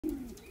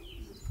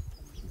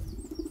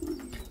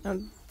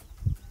And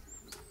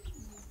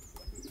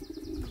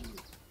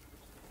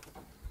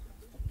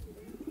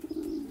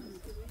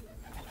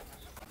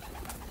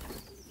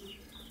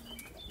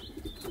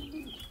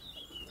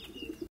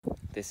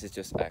this is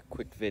just a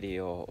quick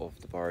video of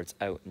the birds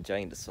out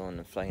enjoying the sun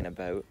and flying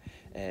about.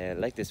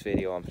 Like this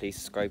video and please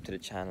subscribe to the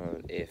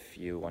channel if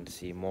you want to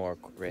see more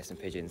racing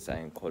pigeons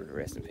and coloured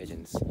racing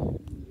pigeons.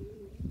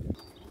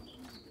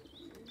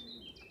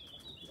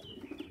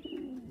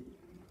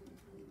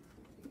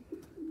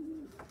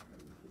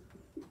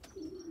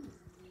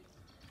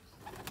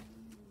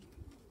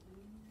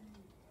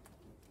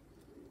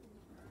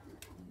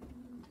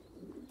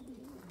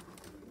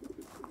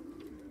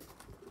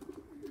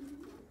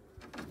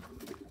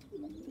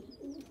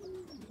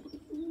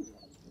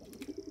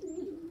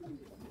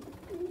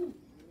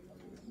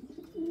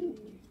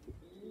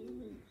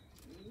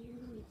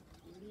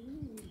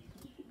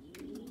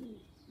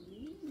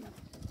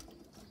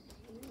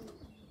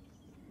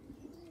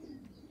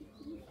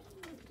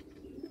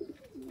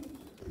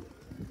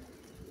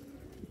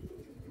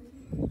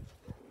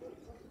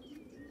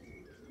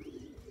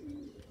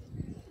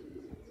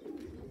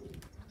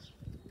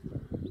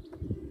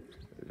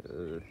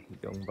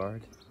 Young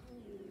bird.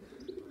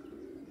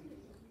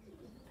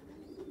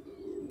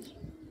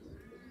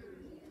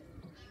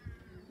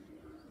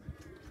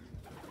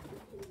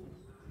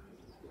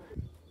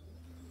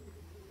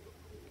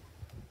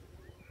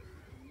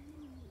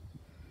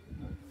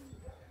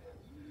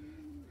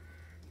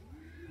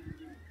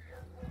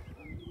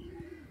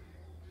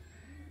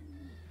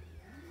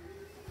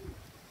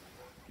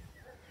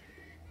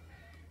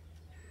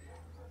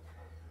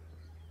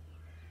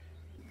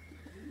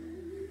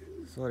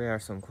 So there are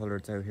some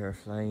colours out here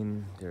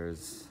flying.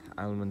 There's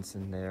almonds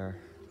in there,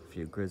 a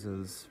few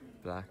grizzles,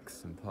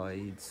 blacks and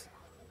pieds.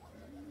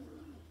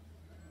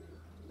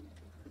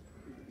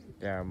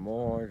 There are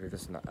more, they're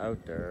just not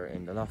out there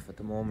in the loft at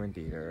the moment,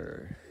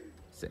 either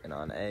sitting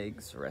on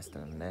eggs or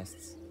resting on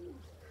nests.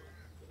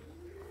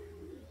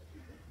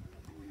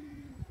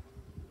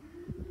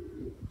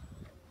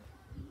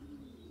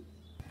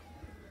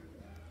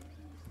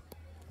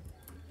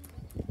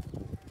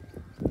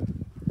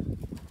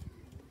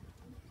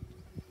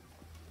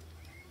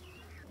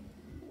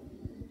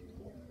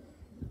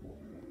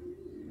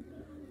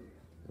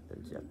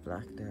 The jet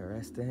black there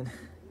resting,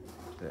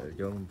 the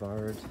young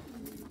bird.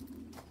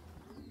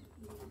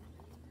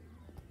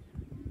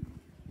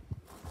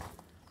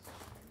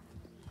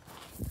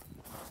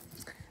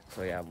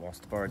 So yeah,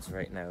 most birds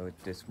right now at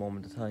this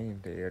moment of time,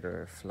 they're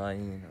either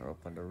flying or up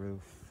on the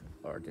roof,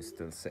 or they're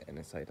still sitting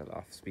inside the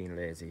lofts being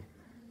lazy.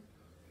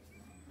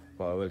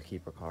 But I will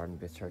keep recording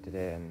bits here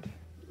today and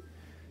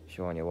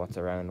showing you what's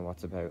around and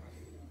what's about.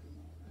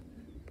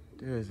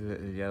 There's a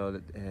little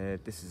yellow,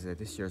 this is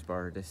this year's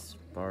bird. This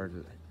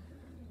bird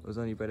was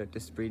only bred out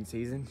this breeding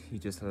season. He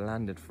just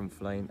landed from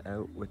flying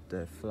out with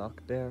the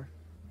flock there.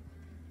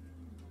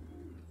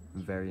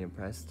 I'm very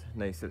impressed.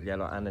 Nice little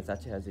yellow, and it's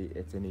actually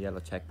it's in a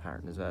yellow check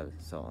pattern as well,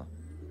 so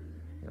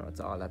you know it's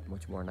all that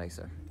much more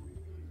nicer.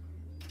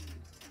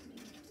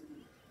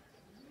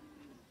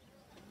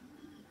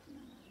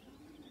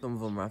 Some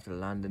of them are after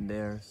landing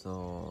there,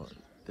 so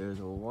there's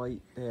a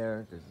white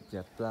there, there's a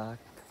jet black,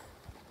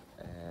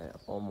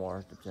 one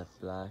more the jet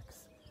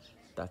blacks.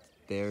 That's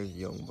their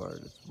young bird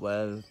as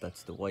well.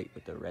 That's the white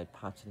with the red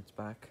patch in its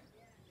back.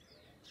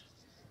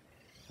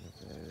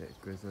 There's a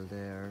grizzle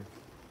there.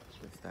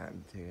 They're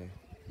starting to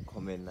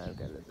come in now,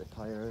 get a little bit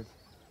tired.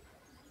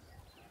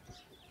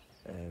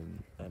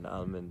 An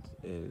almond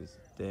is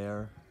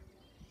there.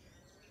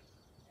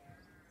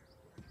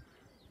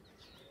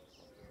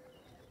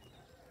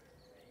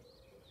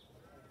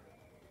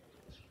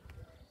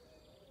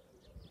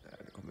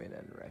 They come in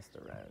and rest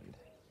around.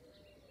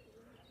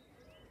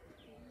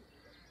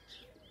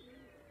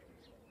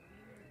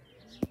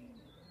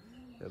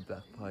 The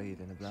black pied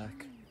and a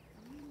black.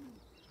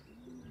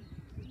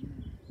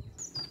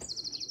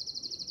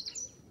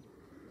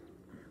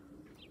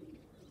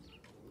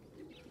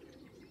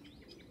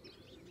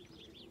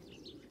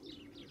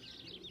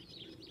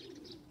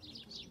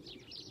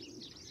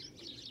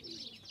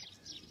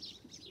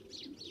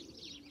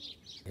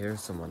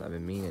 Here's someone I've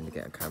been meaning to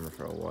get a camera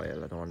for a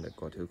while. I don't want to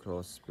go too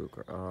close, spook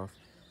her off.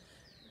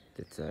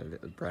 It's a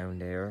little brown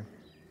there.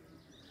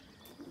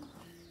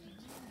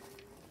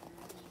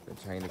 Been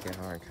trying to get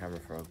her on camera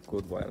for a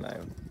good while now.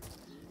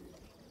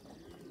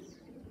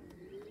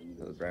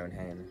 Little brown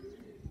hen.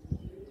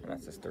 And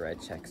that's just the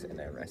red check sitting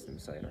there resting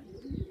beside her.